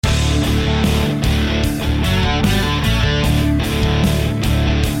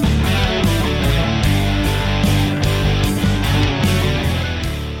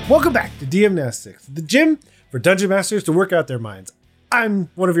DMnastics, the gym for dungeon masters to work out their minds. I'm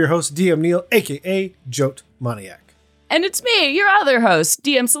one of your hosts, DM Neil, aka Jote Maniac. And it's me, your other host,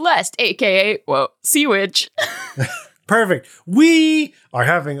 DM Celeste, aka, Sea Witch. Perfect. We are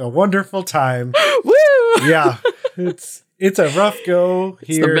having a wonderful time. Woo! Yeah, it's a rough go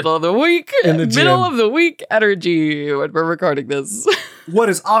here. It's the middle of the week. In the gym. Middle of the week energy when we're recording this. What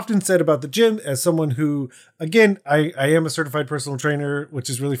is often said about the gym, as someone who, again, I am a certified personal trainer, which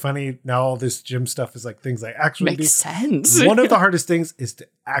is really funny. Now all this gym stuff is like things I actually do. Makes sense. One of the hardest things is to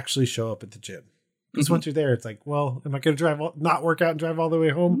actually show up at the gym. Because once you're there, it's like, well, am I going to not work out and drive all the way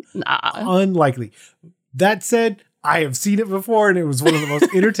home? Nah. Unlikely. That said, I have seen it before, and it was one of the most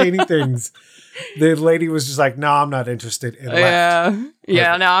entertaining things. The lady was just like, no, I'm not interested. And left.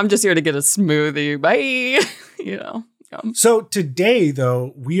 Yeah, no, I'm just here to get a smoothie. Bye. So today,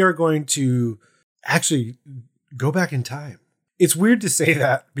 though, we are going to actually go back in time. It's weird to say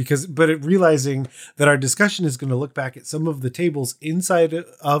that realizing that our discussion is going to look back at some of the tables inside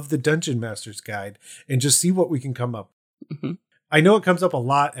of the Dungeon Master's Guide and just see what we can come up. Mm-hmm. I know it comes up a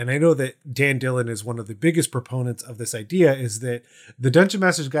lot, and I know that Dan Dillon is one of the biggest proponents of this idea, is that the Dungeon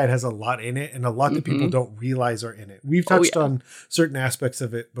Master's Guide has a lot in it and a lot that people don't realize are in it. We've touched on certain aspects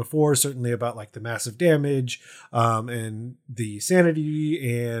of it before, certainly about like the massive damage and the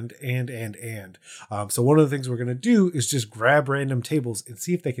sanity and. So one of the things we're going to do is just grab random tables and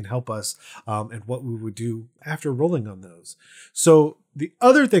see if they can help us and what we would do after rolling on those. So the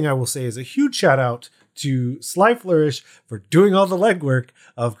other thing I will say is a huge shout out to Sly Flourish for doing all the legwork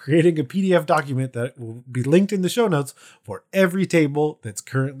of creating a PDF document that will be linked in the show notes for every table that's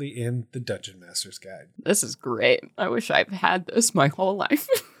currently in the Dungeon Master's Guide. This is great. I wish I've had this my whole life.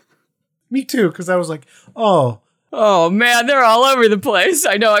 Me too, because I was like, oh man, they're all over the place.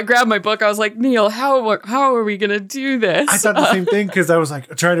 I know. I grabbed my book. I was like, Neil, how are we going to do this? I thought the same thing, because I was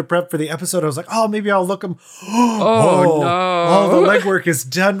like trying to prep for the episode. I was like, oh, maybe I'll look them. Oh, no. All the legwork is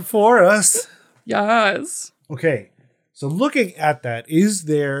done for us. Yes. Okay. So looking at that, is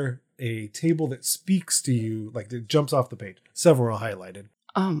there a table that speaks to you, like that jumps off the page? Several are highlighted.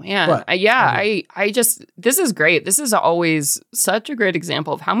 Oh, man. I just, this is great. This is always such a great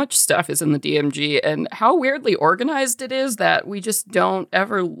example of how much stuff is in the DMG and how weirdly organized it is that we just don't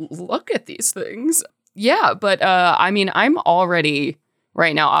ever look at these things. Yeah, but I'm already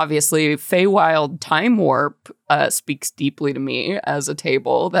right now, obviously, Feywild Time Warp speaks deeply to me as a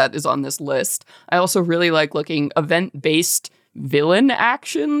table that is on this list. I also really like looking event-based villain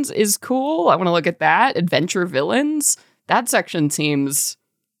actions is cool. I want to look at that. Adventure villains. That section seems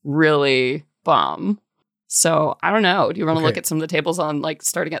really bomb. So I don't know. Do you want to look at some of the tables on like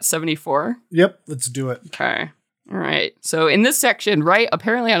starting at 74? Yep, let's do it. Okay. All right. So in this section, right,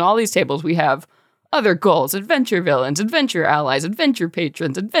 apparently on all these tables, we have other goals, adventure villains, adventure allies, adventure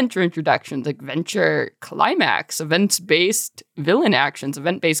patrons, adventure introductions, adventure climax, events-based villain actions,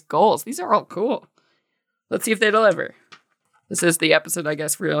 event-based goals. These are all cool. Let's see if they deliver. This is the episode, I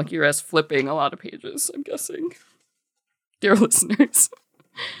guess, where you'll hear us flipping a lot of pages, I'm guessing. Dear listeners.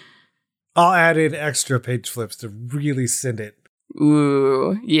 I'll add in extra page flips to really send it.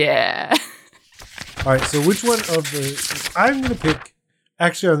 Ooh, yeah. All right, so which one of the... I'm going to pick...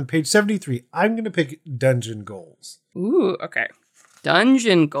 Actually, on page 73, I'm going to pick dungeon goals. Ooh, okay.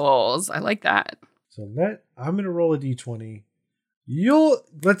 Dungeon goals. I like that. So I'm going to roll a d20.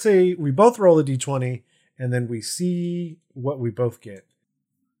 Let's say we both roll a d20, and then we see what we both get.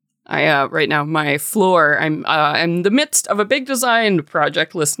 Right now, my floor, I'm in the midst of a big design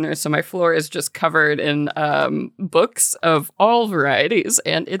project, listener, so my floor is just covered in books of all varieties,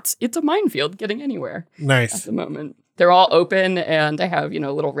 and it's a minefield getting anywhere. Nice. At the moment. They're all open, and I have,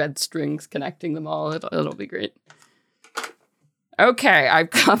 little red strings connecting them all. It'll be great. Okay,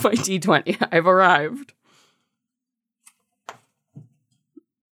 I've got my D20. I've arrived.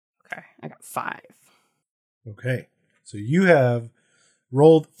 Okay, I got 5. Okay, so you have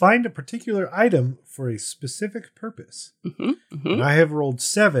rolled find a particular item for a specific purpose. And I have rolled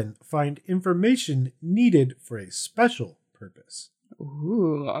 7, find information needed for a special purpose.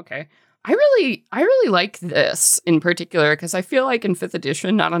 Ooh, okay. I really like this in particular because I feel like in 5th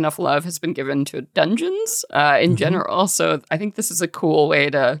edition, not enough love has been given to dungeons in general. So I think this is a cool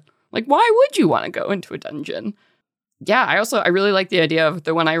way to, like, why would you want to go into a dungeon? Yeah, I really like the idea of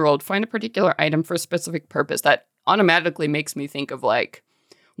the one I rolled, find a particular item for a specific purpose. That automatically makes me think of, like,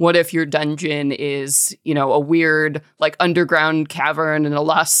 what if your dungeon is, a weird, like, underground cavern in a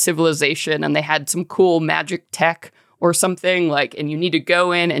lost civilization and they had some cool magic tech or something, like, and you need to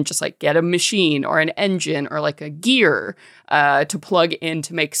go in and just like get a machine or an engine or like a gear to plug in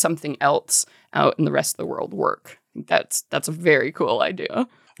to make something else out in the rest of the world work. I think that's a very cool idea.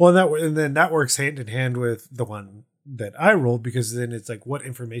 Well, and then that works hand in hand with the one that I rolled, because then it's like, what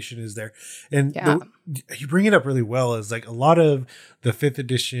information is there? And you bring it up really well, is like a lot of the 5th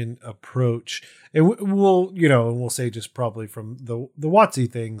edition approach, and we'll say just probably from the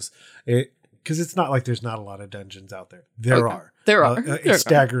WotC things, because it's not like there's not a lot of dungeons out there. There are a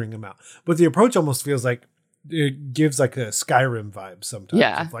staggering amount, but the approach almost feels like it gives like a Skyrim vibe sometimes.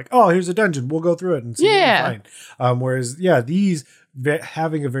 Yeah, it's like, oh, here's a dungeon, we'll go through it and see what we find. Whereas these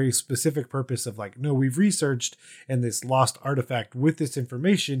having a very specific purpose of like, no, we've researched, and this lost artifact with this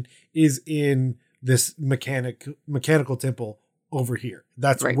information is in this mechanical temple over here.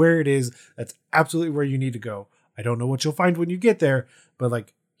 That's where it is. That's absolutely where you need to go. I don't know what you'll find when you get there, but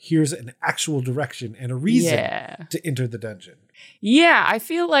like, here's an actual direction and a reason to enter the dungeon. Yeah, I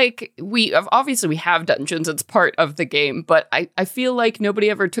feel like we have dungeons. It's part of the game, but I feel like nobody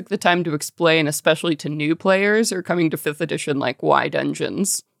ever took the time to explain, especially to new players or coming to 5th edition, like why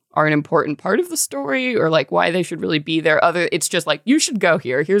dungeons are an important part of the story, or like why they should really be there. It's just like, you should go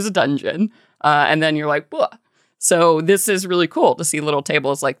here. Here's a dungeon. And then you're like, whoa. So this is really cool to see little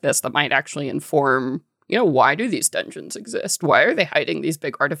tables like this that might actually inform, why do these dungeons exist? Why are they hiding these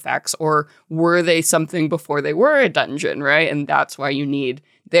big artifacts? Or were they something before they were a dungeon, right? And that's why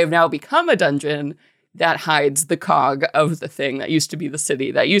they've now become a dungeon that hides the cog of the thing that used to be the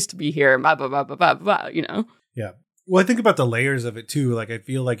city, that used to be here, blah, blah, blah, blah, blah, blah, Yeah. Well, I think about the layers of it too. Like, I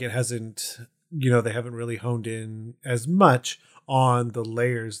feel like it hasn't, they haven't really honed in as much on the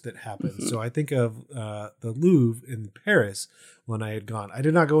layers that happen. Mm-hmm. So I think of the Louvre in Paris when I had gone. I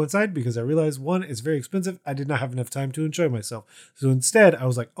did not go inside because I realized, one, it's very expensive. I did not have enough time to enjoy myself. So instead, I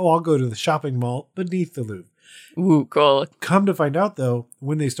was like, I'll go to the shopping mall beneath the Louvre. Ooh, cool. Come to find out, though,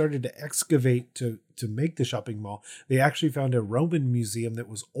 when they started to excavate to make the shopping mall, they actually found a Roman museum that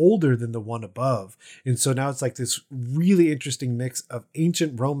was older than the one above. And so now it's like this really interesting mix of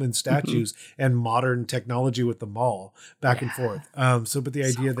ancient Roman statues and modern technology with the mall back and forth. But the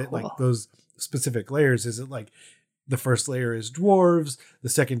idea that like those specific layers, is it like the first layer is dwarves, the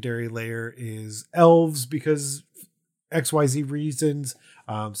secondary layer is elves because XYZ reasons.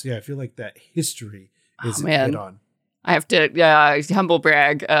 I feel like that history is hit on. I have to humble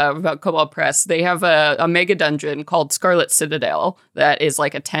brag about Cobalt Press. They have a mega dungeon called Scarlet Citadel that is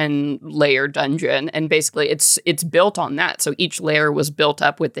like a 10-layer dungeon, and basically it's built on that. So each layer was built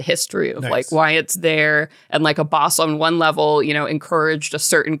up with the history of like why it's there, and like a boss on one level, encouraged a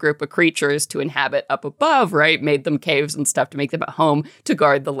certain group of creatures to inhabit up above, right? Made them caves and stuff to make them at home, to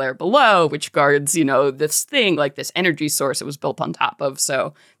guard the layer below, which guards, this thing, like this energy source it was built on top of.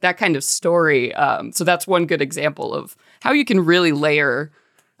 So that kind of story. So that's one good example of how you can really layer,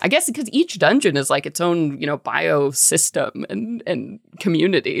 I guess, because each dungeon is like its own, biosystem and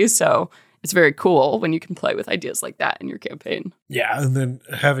community. So it's very cool when you can play with ideas like that in your campaign. Yeah, and then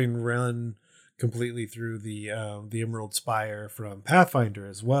having run completely through the Emerald Spire from Pathfinder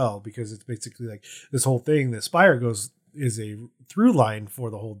as well, because it's basically like this whole thing. The Spire is a through line for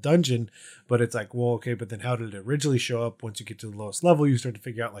the whole dungeon, but it's like, well, okay, but then how did it originally show up? Once you get to the lowest level, you start to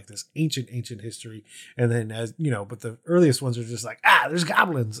figure out like this ancient history, and then as but the earliest ones are just like, there's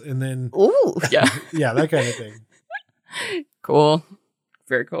goblins, and then yeah, that kind of thing. Cool,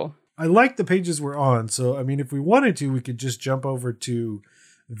 very cool. I like the pages we're on, so I mean, if we wanted to, we could just jump over to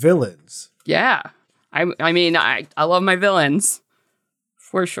villains. Yeah, I love my villains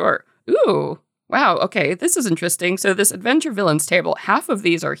for sure. Ooh. Wow, okay, this is interesting. So this adventure villains table, half of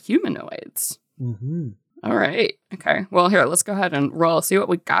these are humanoids. Mm-hmm. All right, okay. Well, here, let's go ahead and roll, see what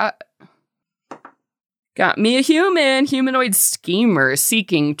we got. Got me a humanoid schemer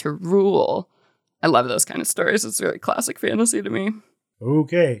seeking to rule. I love those kind of stories. It's very classic fantasy to me.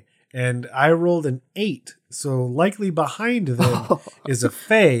 Okay, and I rolled an 8, so likely behind them is a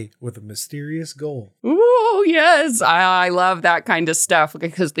fae with a mysterious goal. Ooh, yes. I love that kind of stuff,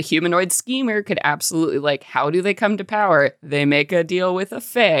 because the humanoid schemer could absolutely, like, how do they come to power? They make a deal with a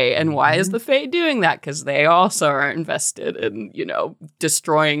fae. And why is the fae doing that? Because they also are invested in,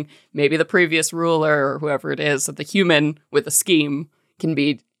 destroying maybe the previous ruler or whoever it is. So the human with a scheme can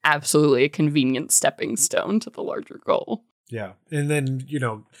be absolutely a convenient stepping stone to the larger goal. Yeah. And then,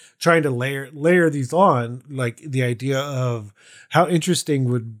 trying to layer these on, like the idea of how interesting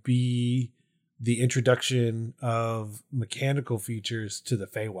would be the introduction of mechanical features to the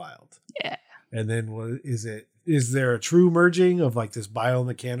Feywild. Yeah. And then is there a true merging of like this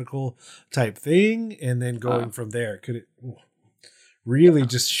biomechanical type thing? And then going from there, could it really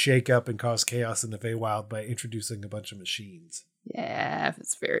just shake up and cause chaos in the Feywild by introducing a bunch of machines? Yeah,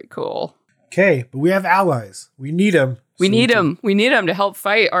 it's very cool. Okay, but we have allies. We need them. We need them to help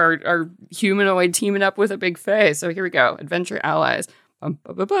fight our humanoid teaming up with a big fae. So here we go. Adventure allies. Bum,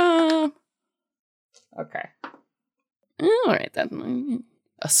 ba, ba, ba. Okay. All right, then.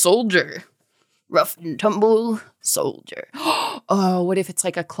 A soldier. Rough and tumble soldier. Oh, what if it's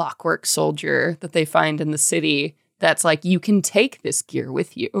like a clockwork soldier that they find in the city that's like, you can take this gear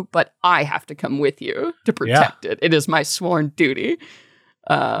with you, but I have to come with you to protect it. It is my sworn duty.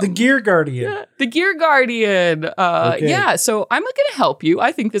 The Gear Guardian. Yeah, the Gear Guardian. Okay. Yeah, so I'm going to help you.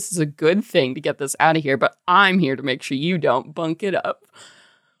 I think this is a good thing to get this out of here, but I'm here to make sure you don't bunk it up.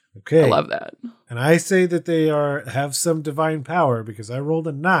 Okay. I love that. And I say that they have some divine power because I rolled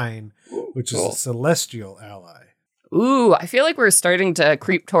a 9, which is a celestial ally. Ooh, I feel like we're starting to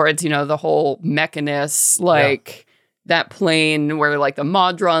creep towards, the whole Mechanus, that plane where like the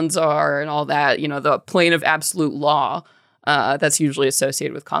Modrons are and all that, the plane of absolute law that's usually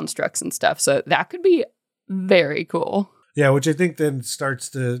associated with constructs and stuff. So that could be very cool. Yeah, which I think then starts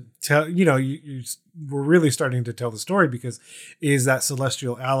to tell, we're really starting to tell the story because is that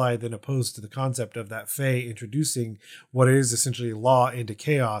celestial ally then opposed to the concept of that Fae introducing what is essentially law into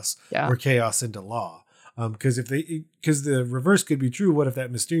chaos or chaos into law. Because the reverse could be true. What if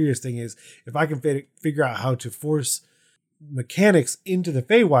that mysterious thing is, if I can figure out how to force mechanics into the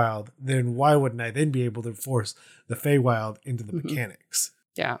Feywild, then why wouldn't I then be able to force the Feywild into the mechanics?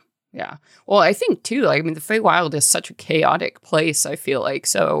 Yeah. Yeah. Well, I think too, the Feywild is such a chaotic place, I feel like.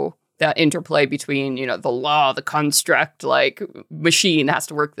 So that interplay between, the law, the construct, machine has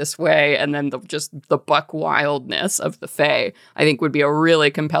to work this way, and then the buck wildness of the Fae, I think would be a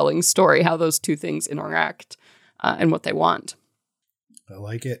really compelling story, how those two things interact and what they want. I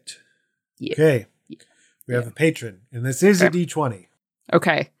like it. Yeah. Okay. We have a patron, and this is a D20.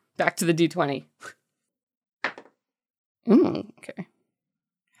 Okay. Back to the D20. Okay.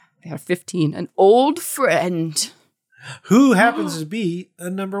 We have 15, an old friend. Who happens to be a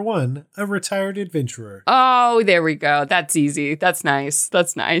number 1, a retired adventurer. Oh, there we go. That's easy. That's nice.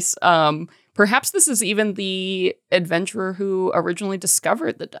 Perhaps this is even the adventurer who originally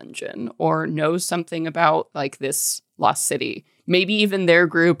discovered the dungeon or knows something about this lost city. Maybe even their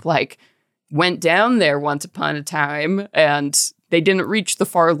group went down there once upon a time and they didn't reach the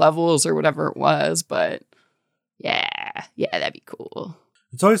far levels or whatever it was, but yeah, that'd be cool.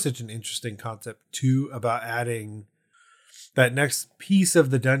 It's always such an interesting concept, too, about adding that next piece of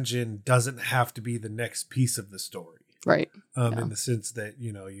the dungeon doesn't have to be the next piece of the story. Right. In the sense that,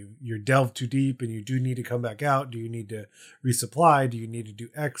 you're delved too deep and you do need to come back out. Do you need to resupply? Do you need to do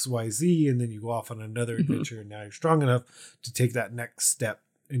X, Y, Z? And then you go off on another adventure and now you're strong enough to take that next step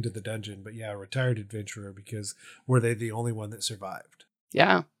into the dungeon. But yeah, retired adventurer, because were they the only one that survived?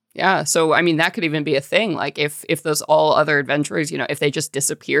 Yeah. Yeah, so that could even be a thing. If those all other adventurers, if they just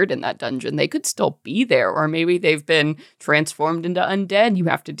disappeared in that dungeon, they could still be there. Or maybe they've been transformed into undead you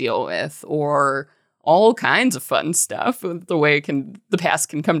have to deal with, or all kinds of fun stuff. The way the past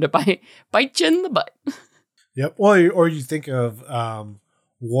can come to bite you in the butt. Yep. Well, or you think of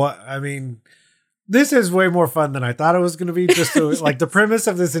this is way more fun than I thought it was going to be. Just so, the premise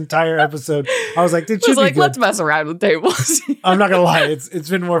of this entire episode, I was like, it should be good. Let's mess around with tables. I'm not going to lie. It's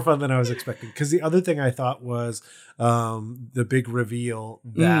been more fun than I was expecting. Because the other thing I thought was the big reveal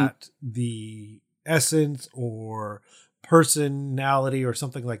that the essence or personality or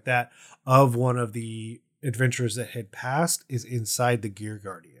something like that of one of the adventurers that had passed is inside the Gear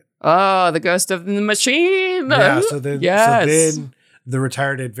Guardian. Oh, the ghost of the machine. Yeah. So then the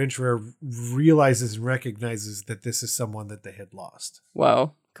retired adventurer realizes and recognizes that this is someone that they had lost.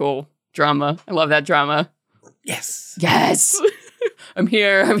 Wow. Cool. Drama. I love that drama. Yes. I'm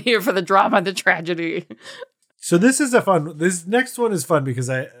here for the drama, the tragedy. So this next one is fun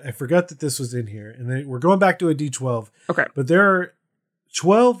because I forgot that this was in here. And then we're going back to a D12. Okay. But there are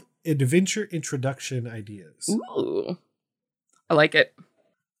 12 adventure introduction ideas. Ooh. I like it.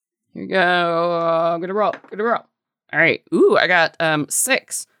 Here we go. Good to roll. All right. Ooh, I got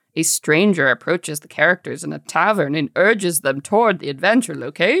 6. A stranger approaches the characters in a tavern and urges them toward the adventure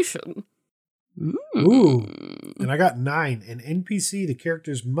location. Ooh. And I got 9. An NPC the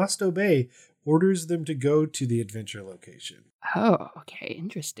characters must obey orders them to go to the adventure location. Oh, okay.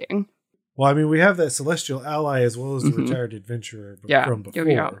 Interesting. Well, we have that celestial ally as well as the retired adventurer from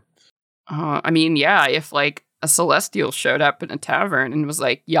before. If a celestial showed up in a tavern and was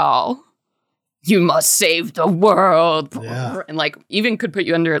like, y'all, you must save the world. Yeah. And even could put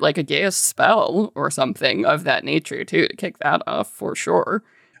you under a Gaius spell or something of that nature too, to kick that off for sure.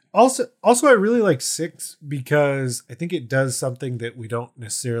 Also, I really like 6 because I think it does something that we don't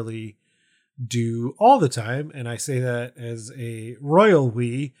necessarily do all the time. And I say that as a royal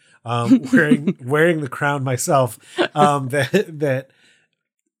wearing the crown myself, that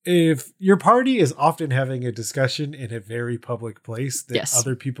if your party is often having a discussion in a very public place that Yes.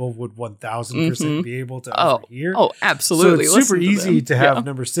 other people would 1000% be able to Oh, overhear. oh, absolutely. So it's super Listen easy to have Yeah.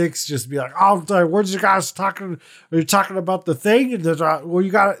 number 6 just be like, oh, where'd you guys talking? Are you talking about the thing? And well,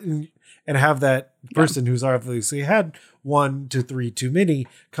 you got it. And have that person who's obviously had 1 to 3 too many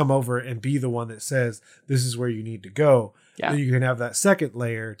come over and be the one that says, this is where you need to go. Yeah. Then you can have that second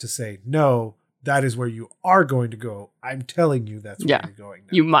layer to say, no, that is where you are going to go. I'm telling you that's where you're going now.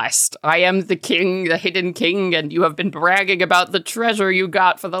 You must. I am the king, the hidden king, and you have been bragging about the treasure you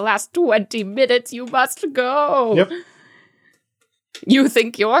got for the last 20 minutes. You must go. Yep. You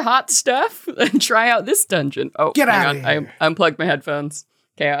think you're hot stuff? Then try out this dungeon. Oh, Get hang out on. of here. I unplugged my headphones.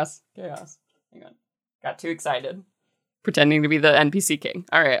 Chaos. Hang on. Got too excited. Pretending to be the NPC king.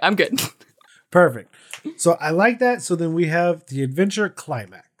 All right, I'm good. Perfect. So I like that. So then we have the adventure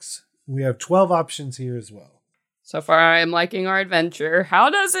climax. We have 12 options here as well. So far, I'm liking our adventure. How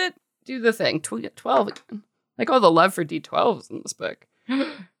does it do the thing? 12 again. Like all the love for D12s in this book.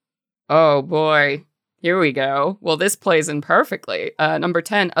 Oh boy. Here we go. Well, this plays in perfectly. Number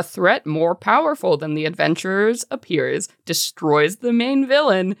 10, a threat more powerful than the adventurers appears, destroys the main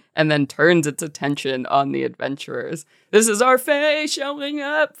villain, and then turns its attention on the adventurers. This is our Fae showing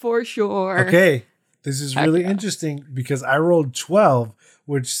up for sure. Okay. This is really yeah. interesting because I rolled 12,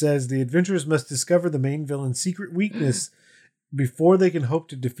 which says the adventurers must discover the main villain's secret weakness before they can hope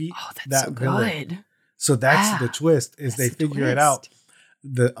to defeat that so villain. good. So that's the twist, is they figure it out. Twist.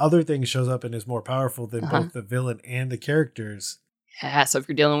 The other thing shows up and is more powerful than both the villain and the characters. Yeah, so if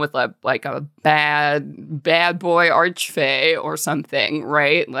you're dealing with a bad boy archfey or something,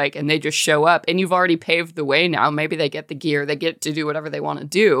 right? Like, and they just show up and you've already paved the way now. Maybe they get the gear, they get to do whatever they want to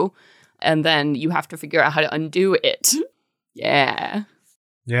do. And then you have to figure out how to undo it. Yeah.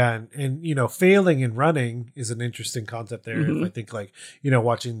 Yeah. And you know, failing and running is an interesting concept there. If I think like, you know,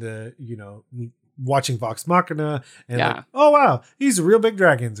 watching Vox Machina and like, oh wow, these are real big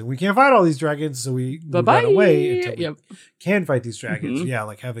dragons and we can't fight all these dragons, so we run away until we can fight these dragons. Yeah,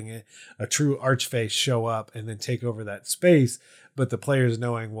 like having a true archfey show up and then take over that space, but the players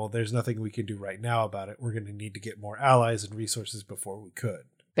knowing, well, there's nothing we can do right now about it. We're going to need to get more allies and resources before we could.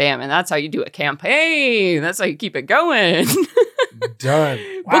 Bam, and that's how you do a campaign. That's how you keep it going. Done.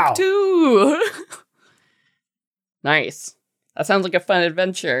 Wow. Book 2. Nice. That sounds like a fun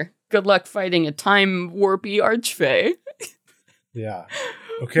adventure. Good luck fighting a time warpy archfey. Yeah.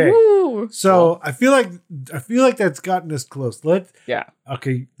 Okay. Woo. So I feel like that's gotten us close.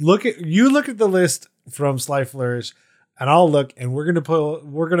 Okay. Look at the list from Sly Flourish, and I'll look, and we're gonna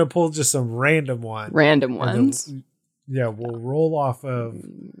pull just some random ones. Random ones. We'll roll off of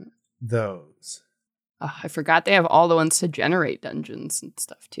those. I forgot they have all the ones to generate dungeons and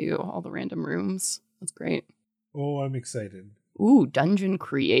stuff too. All the random rooms. That's great. Oh, I'm excited. Ooh, Dungeon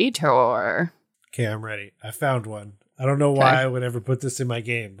Creator. Okay, I'm ready. I found one. I don't know why I would ever put this in my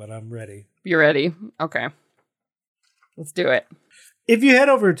game, but I'm ready. You're ready? Okay. Let's do it. If you head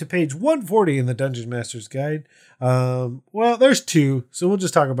over to page 140 in the Dungeon Master's Guide, well, there's two, so we'll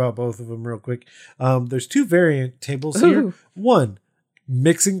just talk about both of them real quick. There's two variant tables here. One,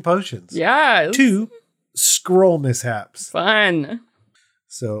 mixing potions. Yeah. 2, scroll mishaps. Fun.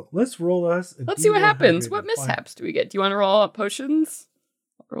 So let's roll us. Let's see what happens. What mishaps do we get? Do you want to roll out potions?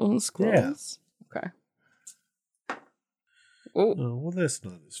 Roll scrolls? Yeah. Okay. Oh, well, that's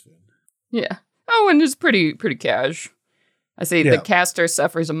not as fun. Yeah. Oh, and it's pretty cash. I say the caster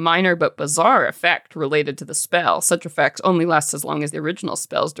suffers a minor but bizarre effect related to the spell. Such effects only last as long as the original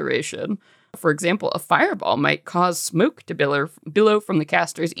spell's duration. For example, a fireball might cause smoke to billow from the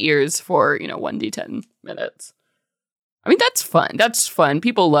caster's ears for, 1d10 minutes. I mean, that's fun. That's fun.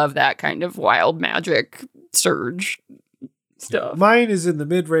 People love that kind of wild magic surge stuff. Mine is in the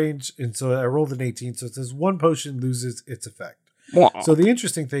mid-range, and so I rolled an 18, so it says one potion loses its effect. Wow. So the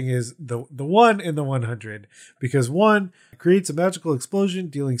interesting thing is the 1 in the 100, because 1 creates a magical explosion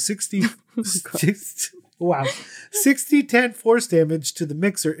dealing 60 10 force damage to the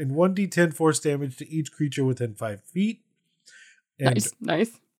mixer and 1d10 force damage to each creature within 5 feet. And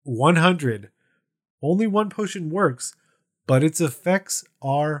Nice. 100. Only one potion works, but its effects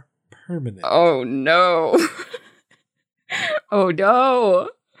are permanent. Oh no. Oh no.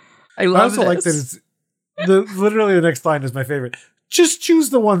 I also like that it's literally the next line is my favorite. Just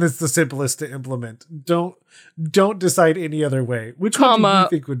choose the one that's the simplest to implement. Don't decide any other way. Which one do you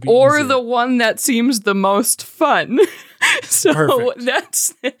think would be easier? the one that seems the most fun. So perfect.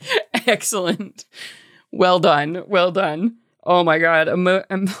 That's excellent. Well done. Well done. Oh my god.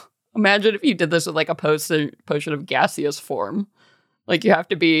 Imagine if you did this with like a potion of gaseous form. Like you have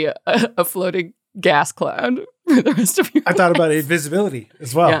to be a floating gas cloud for the rest of your I thought about invisibility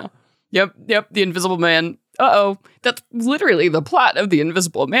as well. Yeah. Yep. The Invisible Man. Uh-oh. That's literally the plot of The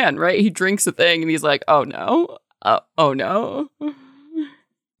Invisible Man, right? He drinks a thing and he's like, oh no. Oh no.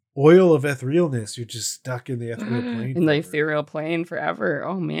 Oil of etherealness. You're just stuck in the ethereal plane. In the ethereal plane forever.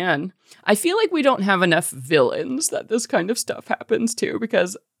 Oh man. I feel like we don't have enough villains that this kind of stuff happens to,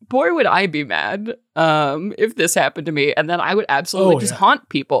 because boy would I be mad if this happened to me, and then I would absolutely haunt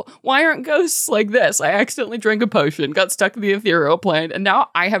people. Why aren't ghosts like this? I accidentally drank a potion, got stuck in the ethereal plane, and now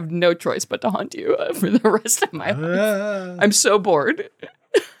I have no choice but to haunt you for the rest of my life. I'm so bored.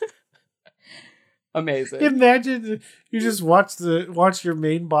 Amazing. Imagine you just watch your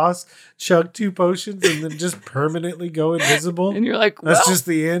main boss chug 2 potions and then just permanently go invisible. And you're like, that's just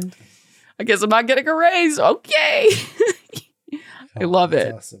the end. I guess I'm not getting a raise. Okay. I love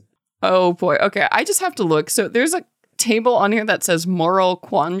it. Awesome. Oh boy. Okay. I just have to look. So there's a table on here that says moral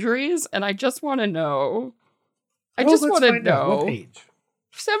quandaries, and I just want to know. I just want to know. What page?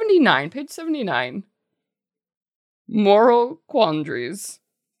 79. Page 79. Moral quandaries.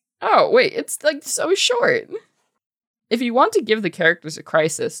 Oh, wait, it's like so short. If you want to give the characters a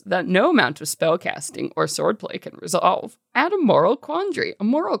crisis that no amount of spellcasting or swordplay can resolve, add a moral quandary. A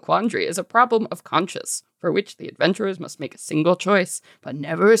moral quandary is a problem of conscience, for which the adventurers must make a single choice, but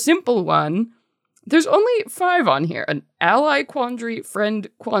never a simple one. There's only 5 on here: an ally quandary, friend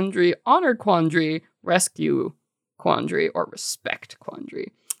quandary, honor quandary, rescue quandary, or respect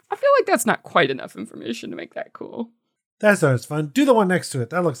quandary. I feel like that's not quite enough information to make that cool. That sounds fun. Do the one next to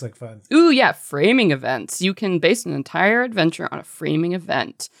it. That looks like fun. Ooh, yeah. Framing events. You can base an entire adventure on a framing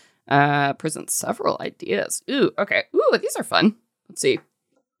event. Present several ideas. Ooh, okay. Ooh, these are fun. Let's see.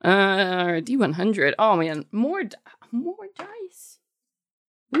 D100. Oh, man. More dice.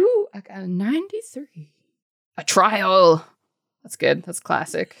 Ooh, I got a 93. A trial. That's good. That's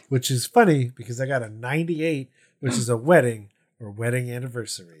classic. Which is funny because I got a 98, which is a wedding. Or wedding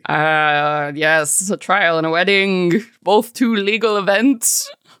anniversary. Yes, a trial and a wedding. Both 2 legal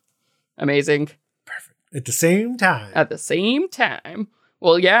events. Amazing. Perfect. At the same time.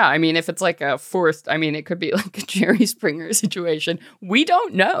 Well, yeah, I mean, if it's like a forced, I mean, it could be like a Jerry Springer situation. We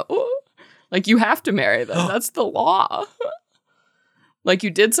don't know. Like, you have to marry them. That's the law. Like, you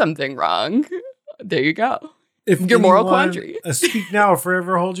did something wrong. There you go. If your moral quandary. Speak now or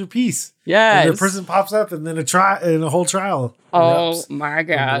forever hold your peace. Yes. And the person pops up and then a whole trial. Oh my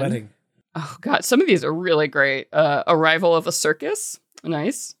God. Wedding. Oh God. Some of these are really great. Arrival of a circus.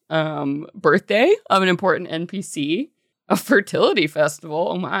 Nice. Birthday of an important NPC. A fertility festival.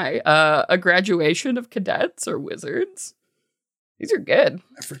 Oh my. A graduation of cadets or wizards. These are good.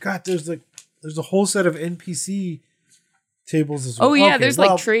 I forgot there's a whole set of NPC tables as well. Oh yeah, okay, there's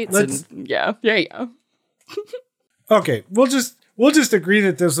like traits and yeah. Okay, we'll just agree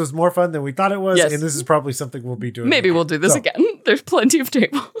that this was more fun than we thought it was, yes. And this is probably something we'll be doing. Maybe we'll do this again. There's plenty of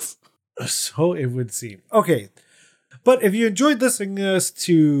tables. So it would seem. Okay, but if you enjoyed listening to us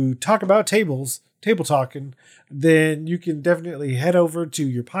to talk about table talking, then you can definitely head over to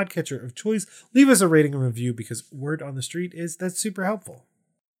your podcatcher of choice. Leave us a rating and review because word on the street is that's super helpful.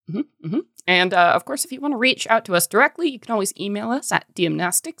 Mm-hmm, mm-hmm. And of course, if you want to reach out to us directly, you can always email us at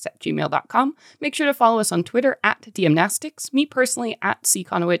dmnastics@gmail.com. Make sure to follow us on Twitter at dmnastics, me personally at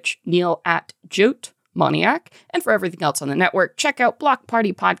cconowitch, Neil at Jote Moniac, and for everything else on the network, check out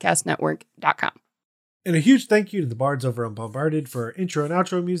blockpartypodcastnetwork.com. And a huge thank you to the bards over on Bombarded for our intro and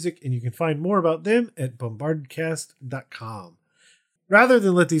outro music, and you can find more about them at bombardedcast.com. Rather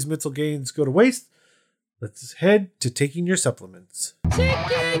than let these mental gains go to waste, let's head to taking your supplements.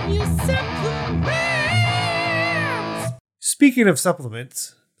 Taking your supplements! Speaking of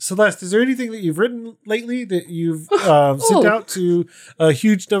supplements, Celeste, is there anything that you've written lately that you've sent out to a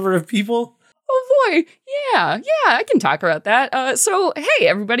huge number of people? Oh boy, yeah, I can talk about that. So, hey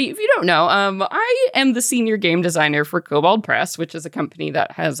everybody, if you don't know, I am the senior game designer for Kobold Press, which is a company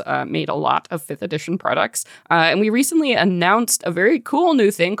that has made a lot of 5th edition products. And we recently announced a very cool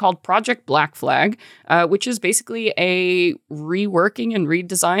new thing called Project Black Flag, which is basically a reworking and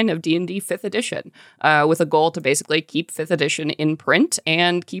redesign of D&D 5th edition, with a goal to basically keep 5th edition in print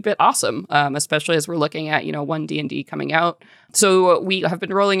and keep it awesome, especially as we're looking at, 1 D&D coming out. So we have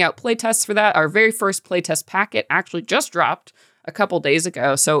been rolling out playtests for that. Our very first playtest packet actually just dropped a couple days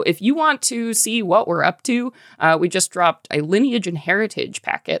ago. So if you want to see what we're up to, we just dropped a lineage and heritage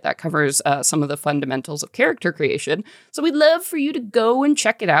packet that covers some of the fundamentals of character creation. So we'd love for you to go and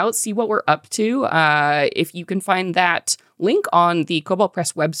check it out, see what we're up to. If you can find that link on the Cobalt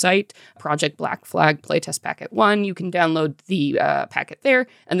Press website, Project Black Flag Playtest Packet 1. You can download the packet there.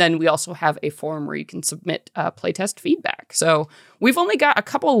 And then we also have a forum where you can submit playtest feedback. So we've only got a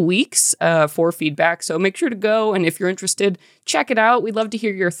couple of weeks for feedback. So make sure to go. And if you're interested, check it out. We'd love to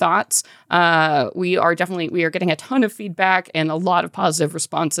hear your thoughts. We are getting a ton of feedback and a lot of positive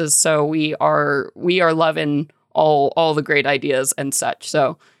responses. So we are loving all the great ideas and such.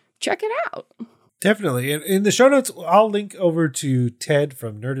 So check it out. Definitely. And in the show notes, I'll link over to Ted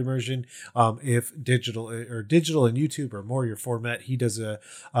from Nerd Immersion. If digital and YouTube are more your format, he does a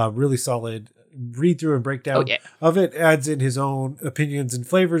really solid read through and breakdown of it, adds in his own opinions and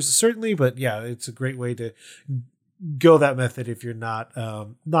flavors, certainly. But yeah, it's a great way to go that method if you're not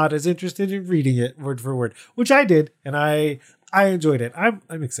as interested in reading it word for word, which I did. And I enjoyed it. I'm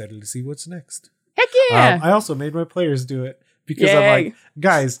excited to see what's next. Heck yeah. I also made my players do it because I'm like,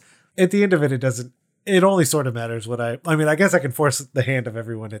 guys, at the end of it, it only sort of matters what I mean, I guess I can force the hand of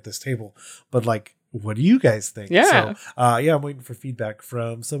everyone at this table, but like, what do you guys think? Yeah. So, I'm waiting for feedback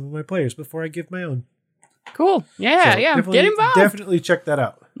from some of my players before I give my own. Cool. Yeah. So get involved. Definitely check that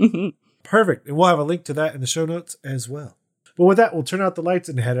out. Perfect. And we'll have a link to that in the show notes as well. But with that, we'll turn out the lights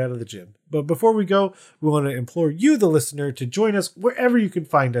and head out of the gym. But before we go, we want to implore you, the listener, to join us wherever you can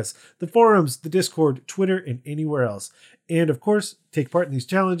find us, the forums, the Discord, Twitter, and anywhere else. And of course, take part in these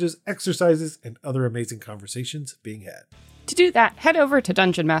challenges, exercises, and other amazing conversations being had. To do that, head over to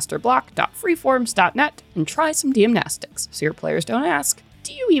dungeonmasterblock.freeforums.net and try some DMnastics so your players don't ask,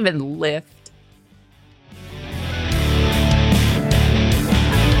 do you even lift?